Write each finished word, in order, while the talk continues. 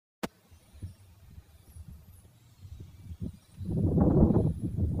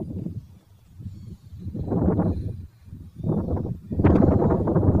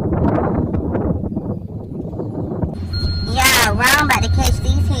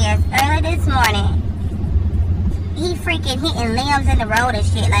freaking hitting limbs in the road and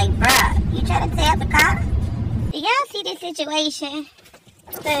shit. Like, bruh, you trying to tear up the car? Do y'all see this situation?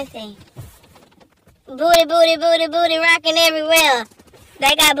 Let's see. Booty, booty, booty, booty rocking everywhere.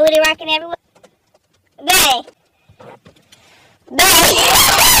 They got booty rocking everywhere. Bae. Bae.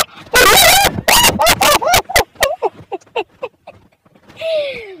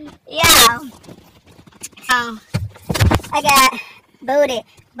 Yo. I got booty,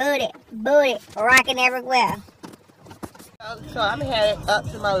 booty, booty rocking everywhere. So I'm headed up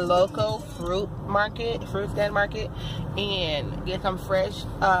to my local fruit stand market, and get some fresh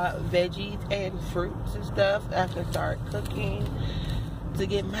veggies and fruits and stuff after start cooking to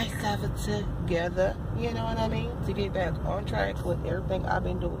get myself together, you know what I mean? To get back on track with everything I've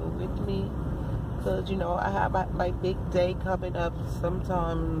been doing with me. Because, you know, I have my big day coming up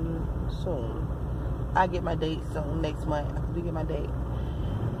sometime soon. I get my date soon, next month. I do get my date.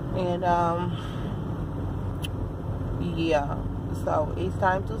 And, yeah. So, it's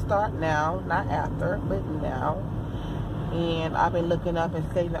time to start now. Not after, but now. And I've been looking up and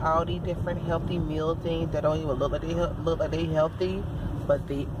saving all these different healthy meal things that don't even look like they healthy. But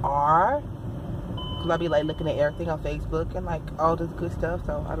they are. Because I be like looking at everything on Facebook and like all this good stuff.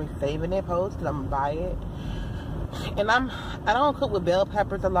 So, I've been saving it posts because I'm going to buy it. And I don't cook with bell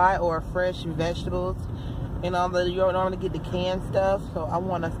peppers a lot or fresh vegetables. And all the, you don't normally get the canned stuff. So I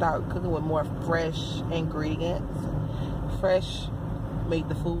want to start cooking with more fresh ingredients. Fresh make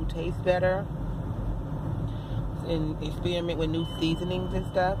the food taste better. And experiment with new seasonings and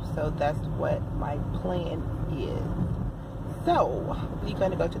stuff. So that's what my plan is. So we're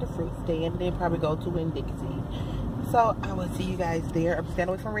going to go to the fruit stand and then probably go to Winn-Dixie. So I will see you guys there. I'm staying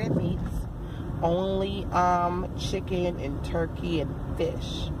away from red meats. Only chicken and turkey and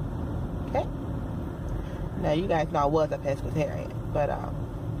fish. Okay? Now you guys know I was a pescatarian, but I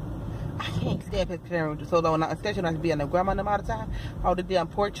can't stand pescatarian so long, especially when I be on the grandma them all the time. All the damn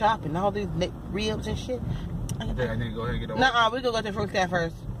pork chop and all these ribs and shit. I need to go ahead and get over. Nuh-uh, we gonna go to the fruit stand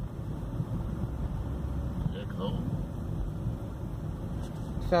first. They're closed.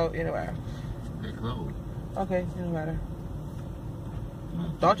 So anyway. They're closed. Okay, no matter.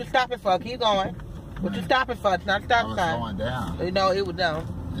 Don't you stop it for. Keep going. What you stopping for? It's not a stop sign. I was going down. No, it was down.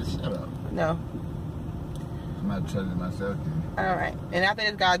 Just shut up. No. I'm not trusting myself. Alright. And after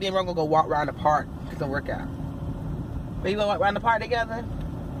this, guys, me and we're gonna go walk around the park. Get some workout. We gonna walk around the park together?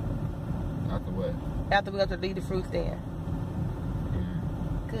 After what? After we go to leave the fruit stand.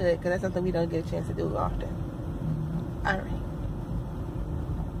 Good, because that's something we don't get a chance to do often. Alright.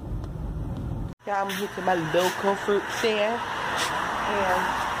 Now I'm here to my local fruit stand. And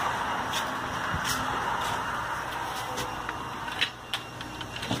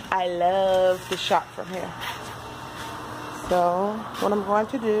I love to shop from here. So, what I'm going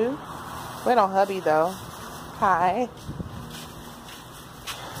to do, wait on hubby though. Hi.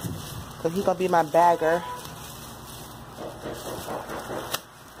 Because he's going to be my bagger.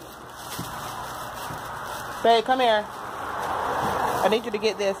 Babe, come here. I need you to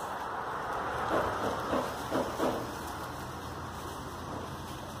get this.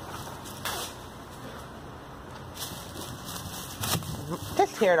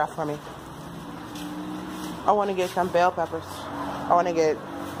 Just tear it off for me. I want to get some bell peppers. I want to get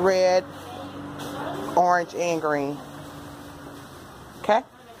red, orange, and green. Okay?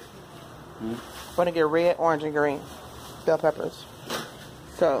 I want to get red, orange, and green bell peppers.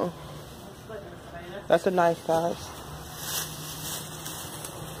 So, that's a nice size.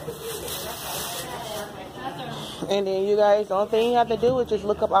 And then you guys, the only thing you have to do is just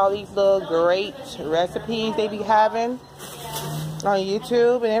look up all these little great recipes they be having on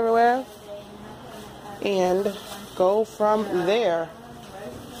YouTube and everywhere, and go from there.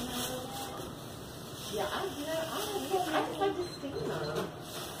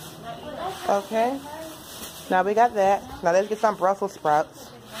 Okay, now we got that. Now let's get some Brussels sprouts.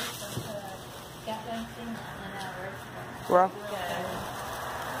 Well,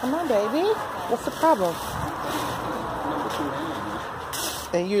 come on, baby. What's the problem?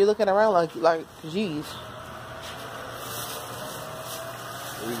 And you're looking around like, geez.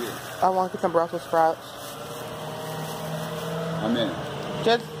 I want to get some Brussels sprouts. I'm in.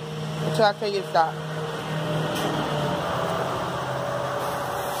 Just until I tell you to stop.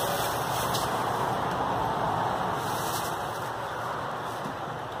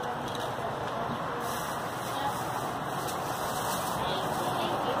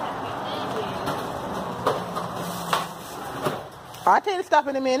 I'll tell you to stop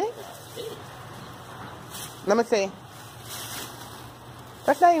in a minute. Let me see.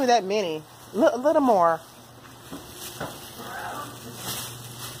 That's not even that many. A little more.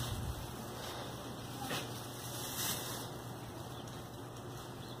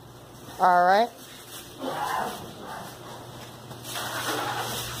 All right.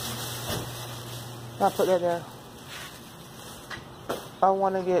 I'll put that there. I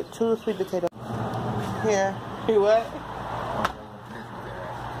want to get 2 sweet potatoes. Here. You what?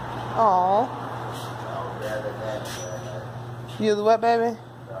 Oh. You was what, baby?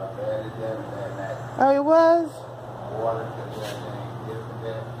 Oh, it was?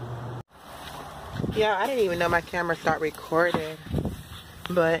 Yeah, I didn't even know my camera started recording.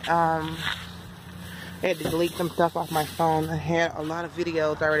 But, I had to delete some stuff off my phone. I had a lot of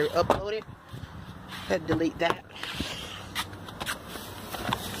videos already uploaded. Had to delete that.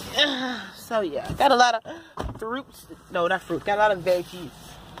 So yeah, got a lot of fruits. No, not fruit. Got a lot of veggies.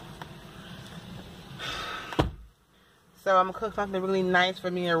 So I'm gonna cook something really nice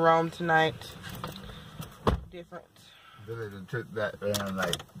for me and Rome tonight. Different. Billy done took that down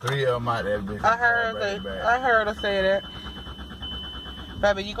like 3 of them out there. I heard her say that.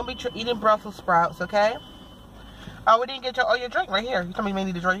 Baby, you gonna be eating Brussels sprouts, okay? Oh, we didn't get your drink right here. You told me you may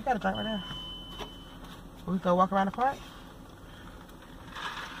need a drink. You got a drink right there. We go walk around the park?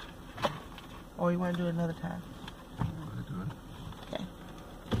 Or you want to do it another time? Okay.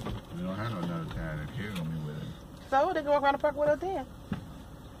 We don't have no another time. The kids gonna be with us. So they can walk around the park with us then.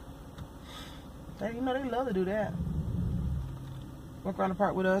 You know they love to do that. Walk around the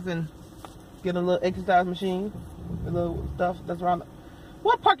park with us and get a little exercise machine, a little stuff that's around.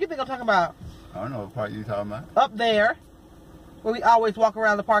 What park you think I'm talking about? I don't know what park you talking about. Up there, where we always walk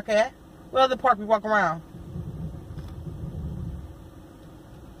around the park at. What other park we walk around?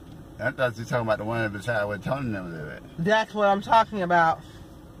 I thought you were talking about the one beside where Tony them live at. That's what I'm talking about.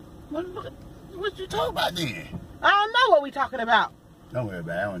 What you talking about then? I don't know what we talking about. Don't worry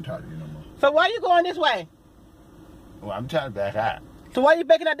about it. I don't want to talk to you no more. So why you going this way? Well, I'm trying to back out. So why you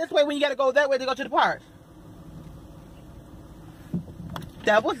backing out this way when you got to go that way to go to the park?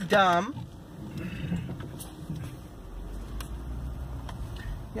 That was dumb.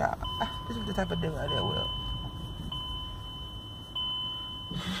 Yeah, this is the type of dude I deal with.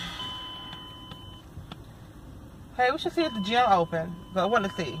 Hey, we should see if the gym open. I want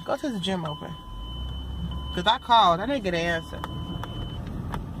to see. Go see if the gym open. Because I called. I didn't get an answer.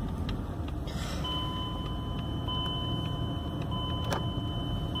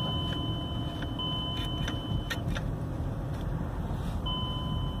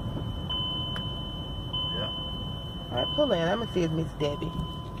 Alright, pull in. I'm going to see if Miss Debbie.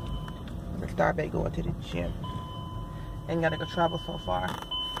 I'm going to start back going to the gym. Ain't got to go travel so far.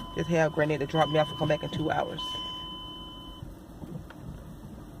 Just have Granny to drop me off and come back in 2 hours.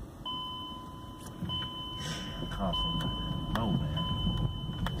 No,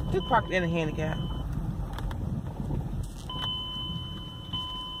 man. Just park it in the handicap.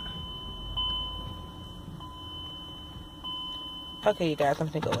 Okay, you guys, I'm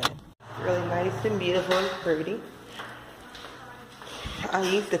going to go in. Really nice and beautiful and pretty. I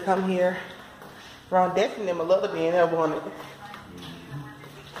used to come here around Destiny and my love to be in there on it.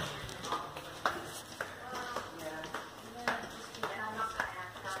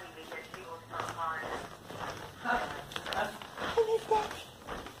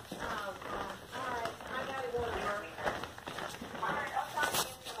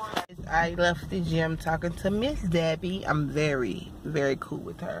 I left the gym talking to Miss Debbie. I'm very, very cool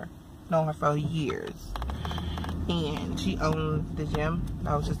with her. Known her for years. And she owns the gym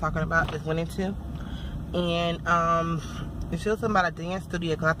I was just talking about, just went into. And she was talking about a dance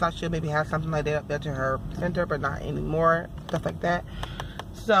studio because I thought she'll maybe have something like that up there to her center, but not anymore. Stuff like that.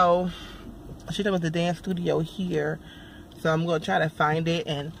 So she told me the dance studio here. So I'm going to try to find it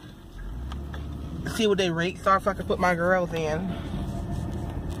and see what their rates are so I can put my girls in.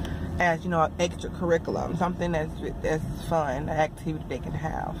 As, you know, an extra curriculum, something that's fun, an activity they can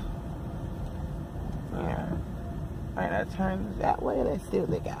have. Yeah. Alright, I turn that way. Let's see what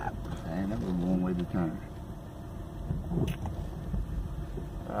they got. Ain't never one way to turn.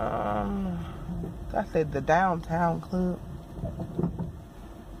 I said the downtown club.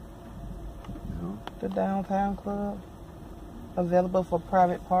 The downtown club. Available for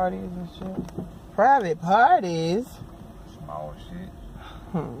private parties and shit. Private parties? Small shit.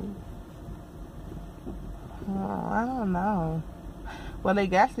 I don't know. Well, they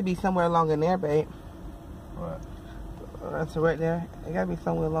got to be somewhere along in there, babe. What? That's right there. They got to be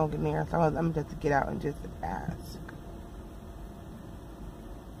somewhere along in there. So I'm just to get out and just ask.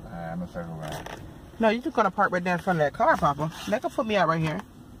 I'm going to circle around. No, you're just going to park right there in front of that car, Papa. They can put me out right here.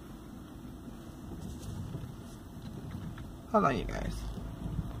 Hold on, you guys.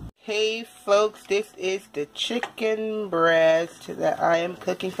 Hey folks, this is the chicken breast that I am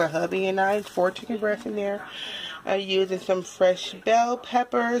cooking for hubby and I. 4 chicken breasts in there. I'm using some fresh bell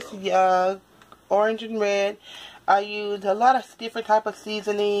peppers, orange and red. I use a lot of different type of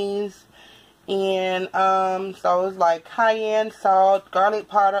seasonings, and so it's like cayenne salt, garlic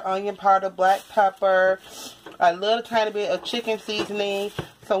powder, onion powder, black pepper, a little tiny bit of chicken seasoning,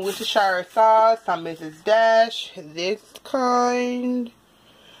 some Worcestershire sauce, some Mrs. Dash, this kind.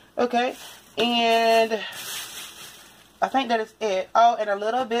 Okay, and I think that is it. Oh, and a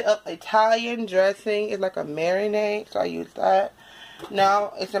little bit of Italian dressing. It's like a marinade, so I use that.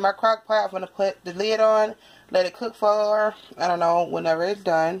 Now, it's in my crock pot. I'm going to put the lid on, let it cook for, I don't know, whenever it's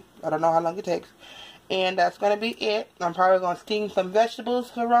done. I don't know how long it takes. And that's going to be it. I'm probably going to steam some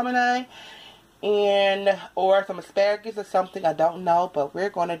vegetables for Romanai, and or some asparagus or something. I don't know, but we're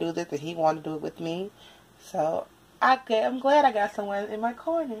going to do this, and he wanted to do it with me. So, I'm glad I got someone in my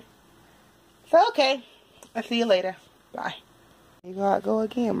corner. So, okay. I'll see you later. Bye. Here I go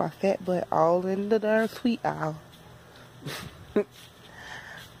again. My fat butt all in the darn sweet aisle.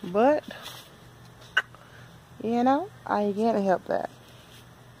 But, you know, I can't help that.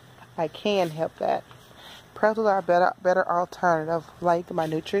 I can help that. Pretzels are a better alternative. Like my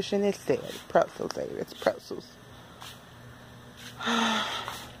nutritionist said. Pretzels, baby. It's pretzels.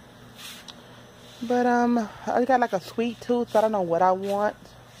 But, I got like a sweet tooth, so I don't know what I want.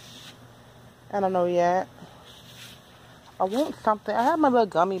 I don't know yet. I want something. I have my little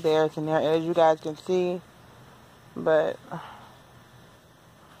gummy bears in there, as you guys can see. But,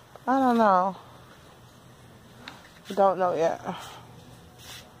 I don't know. Don't know yet.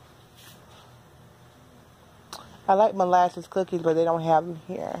 I like molasses cookies, but they don't have them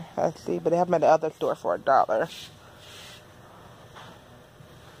here. Let's see, but they have them at the other store for $1.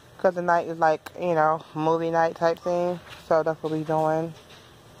 Because the night is like, you know, movie night type thing. So that's what we're doing.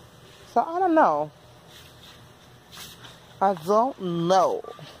 So I don't know. I don't know.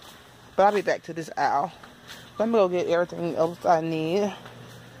 But I'll be back to this aisle. Let me go get everything else I need.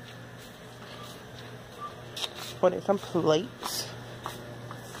 Put in some plates.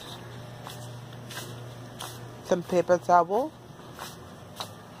 Some paper towel.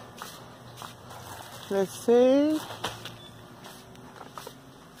 Let's see.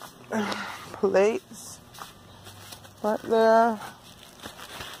 Plates right there.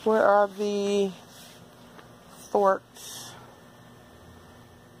 Where are the forks?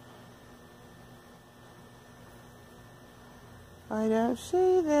 I don't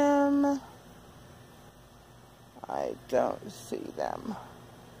see them. I don't see them.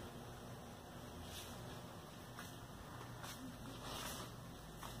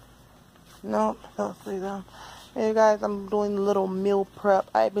 Nope, don't see them. Hey guys, I'm doing a little meal prep.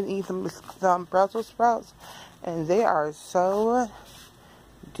 I've been eating some Brussels sprouts, and they are so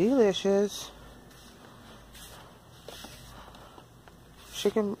delicious.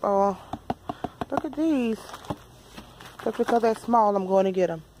 Chicken, oh, look at these. Just because they're small, I'm going to get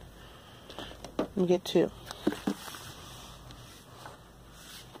them. Let me get 2.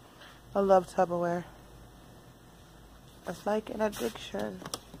 I love Tupperware. It's like an addiction.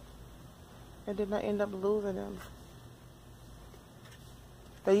 I did not end up losing them.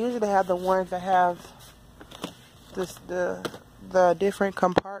 They usually have the ones that have this, the different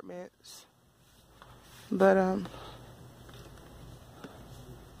compartments. But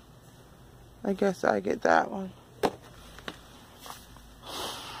I guess I get that one.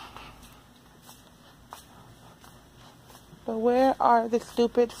 But where are the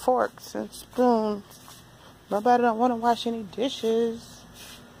stupid forks and spoons? Nobody don't want to wash any dishes.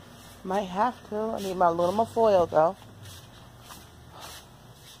 Might have to. I need my aluminum foil though.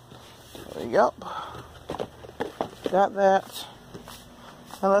 Yup. Got that.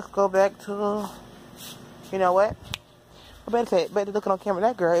 Now let's go back to, you know what? I better say it. Better looking on camera.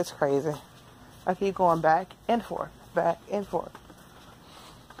 That girl is crazy. I keep going back and forth. Back and forth.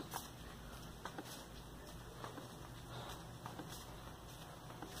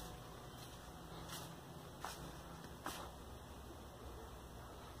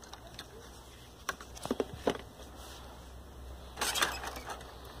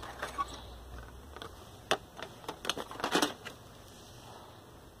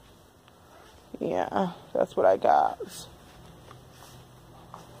 Yeah, that's what I got.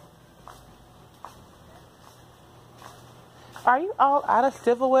 Are you all out of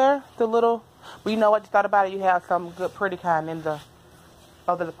silverware? The little, well, you know what, you thought about it, you have some good pretty kind in the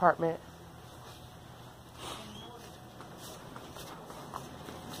other department.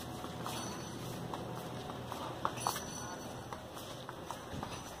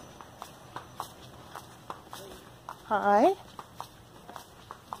 Hi.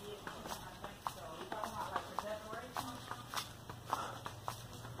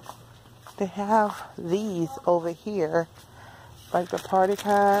 they have these over here, like the party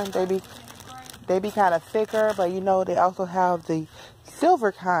kind. They be kind of thicker, but you know, they also have the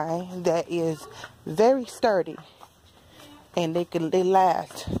silver kind that is very sturdy, and they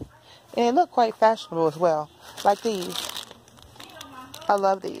last, and they look quite fashionable as well. Like these, I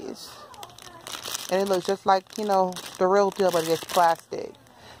love these, and it looks just like, you know, the real deal, but it's plastic.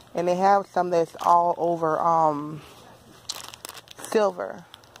 And they have some that's all over silver,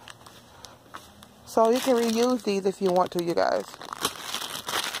 so you can reuse these if you want to, you guys.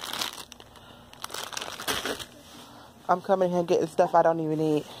 I'm coming here and getting stuff I don't even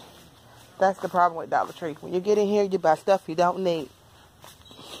need. That's the problem with Dollar Tree. When you get in here, you buy stuff you don't need.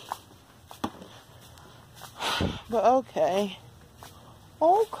 But okay.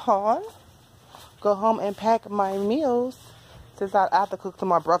 Go home and pack my meals, since I have to cook some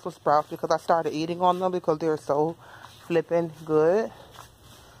more Brussels sprouts because I started eating on them because they're so flipping good.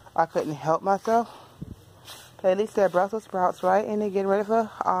 I couldn't help myself. But at least they're Brussels sprouts, right? And they're getting ready for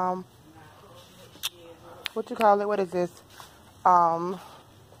what you call it? What is this?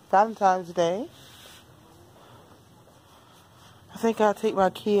 Valentine's Day. I think I'll take my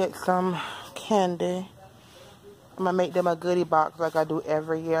kids some candy. I'm gonna make them a goodie box like I do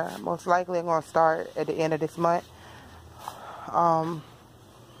every year. Most likely I'm gonna start at the end of this month. And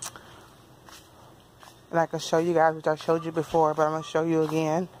I can show you guys, which I showed you before, but I'm gonna show you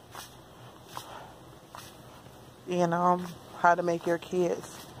again. You know, how to make your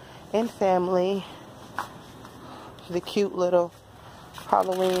kids and family the cute little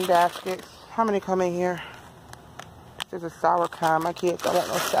Halloween baskets. How many come in here? This is a sour kind. My kids don't like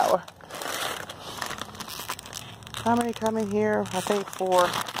no sour. How many come in here? I think 4.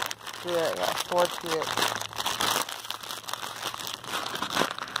 Yeah, 4 kids.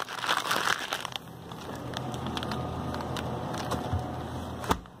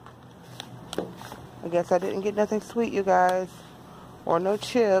 I guess I didn't get nothing sweet, you guys, or no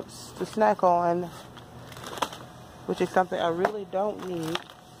chips to snack on, which is something I really don't need,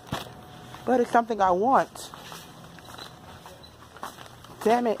 but it's something I want.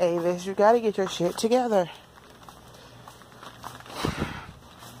 Damn it, Avis, you gotta get your shit together.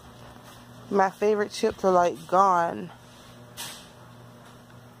 My favorite chips are like gone.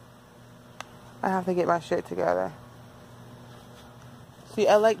 I have to get my shit together. See,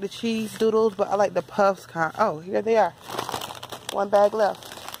 I like the cheese doodles, but I like the puffs kind. Oh, here they are. 1 bag left.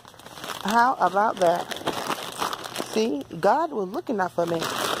 How about that? See, God was looking out for me.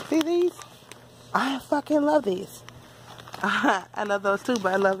 See these? I fucking love these. I love those too,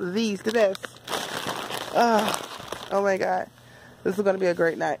 but I love these the best. Oh my God. This is going to be a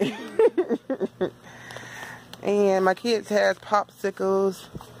great night. And my kids has popsicles,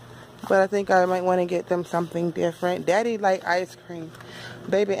 but I think I might want to get them something different. Daddy like ice cream.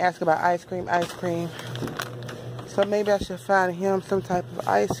 They been asking about ice cream. So maybe I should find him some type of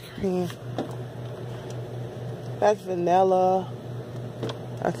ice cream. That's vanilla.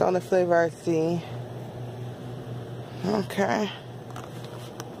 That's the only flavor I see. Okay.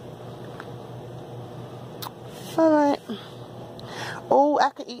 Alright. Oh, I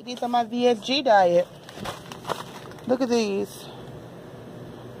could eat these on my VSG diet. Look at these.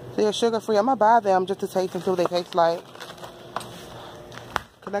 They're sugar-free. I'm going to buy them just to taste them, see what they taste like.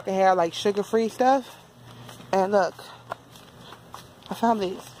 Because I can have like sugar-free stuff. And look. I found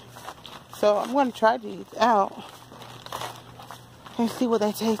these. So I'm going to try these out. And see what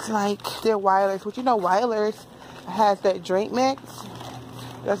they taste like. They're Weiler's. But you know Weiler's has that drink mix.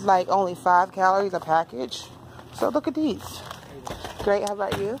 That's like only 5 calories a package. So look at these. Great. How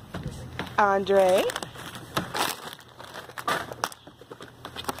about you, Andre?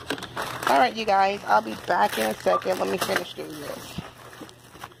 Alright, you guys. I'll be back in a second. Let me finish doing this.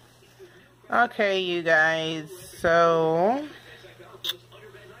 Okay, you guys. So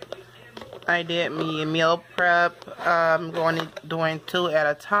I did me a meal prep. I'm doing 2 at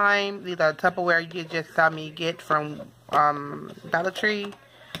a time. These are Tupperware you just saw me get from Dollar Tree.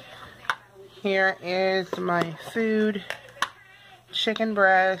 Here is my food. Chicken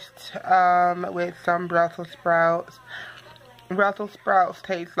breast with some Brussels sprouts. Brussels sprouts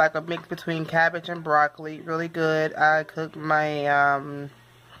taste like a mix between cabbage and broccoli. Really good. I cooked my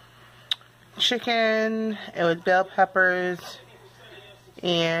chicken with bell peppers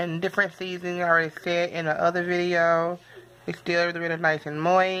and different seasonings I already said in the other video. It's still really nice and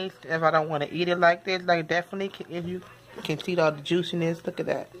moist. If I don't want to eat it like this, like definitely can, if you can see all the juiciness. Look at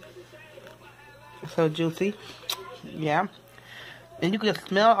that. It's so juicy. Yeah. And you can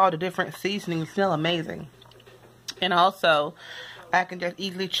smell all the different seasonings. They smell amazing. And also, I can just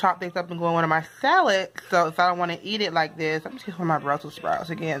easily chop this up and go in one of my salads. So if I don't want to eat it like this, I'm just going to my Brussels sprouts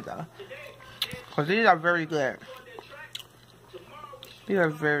again though. Because these are very good. These are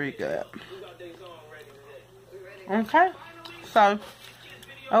very good. Okay. So,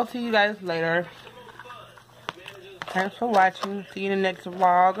 I'll see you guys later. Thanks for watching. See you in the next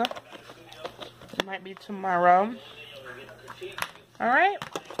vlog. It might be tomorrow. Alright.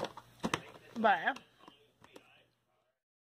 Bye.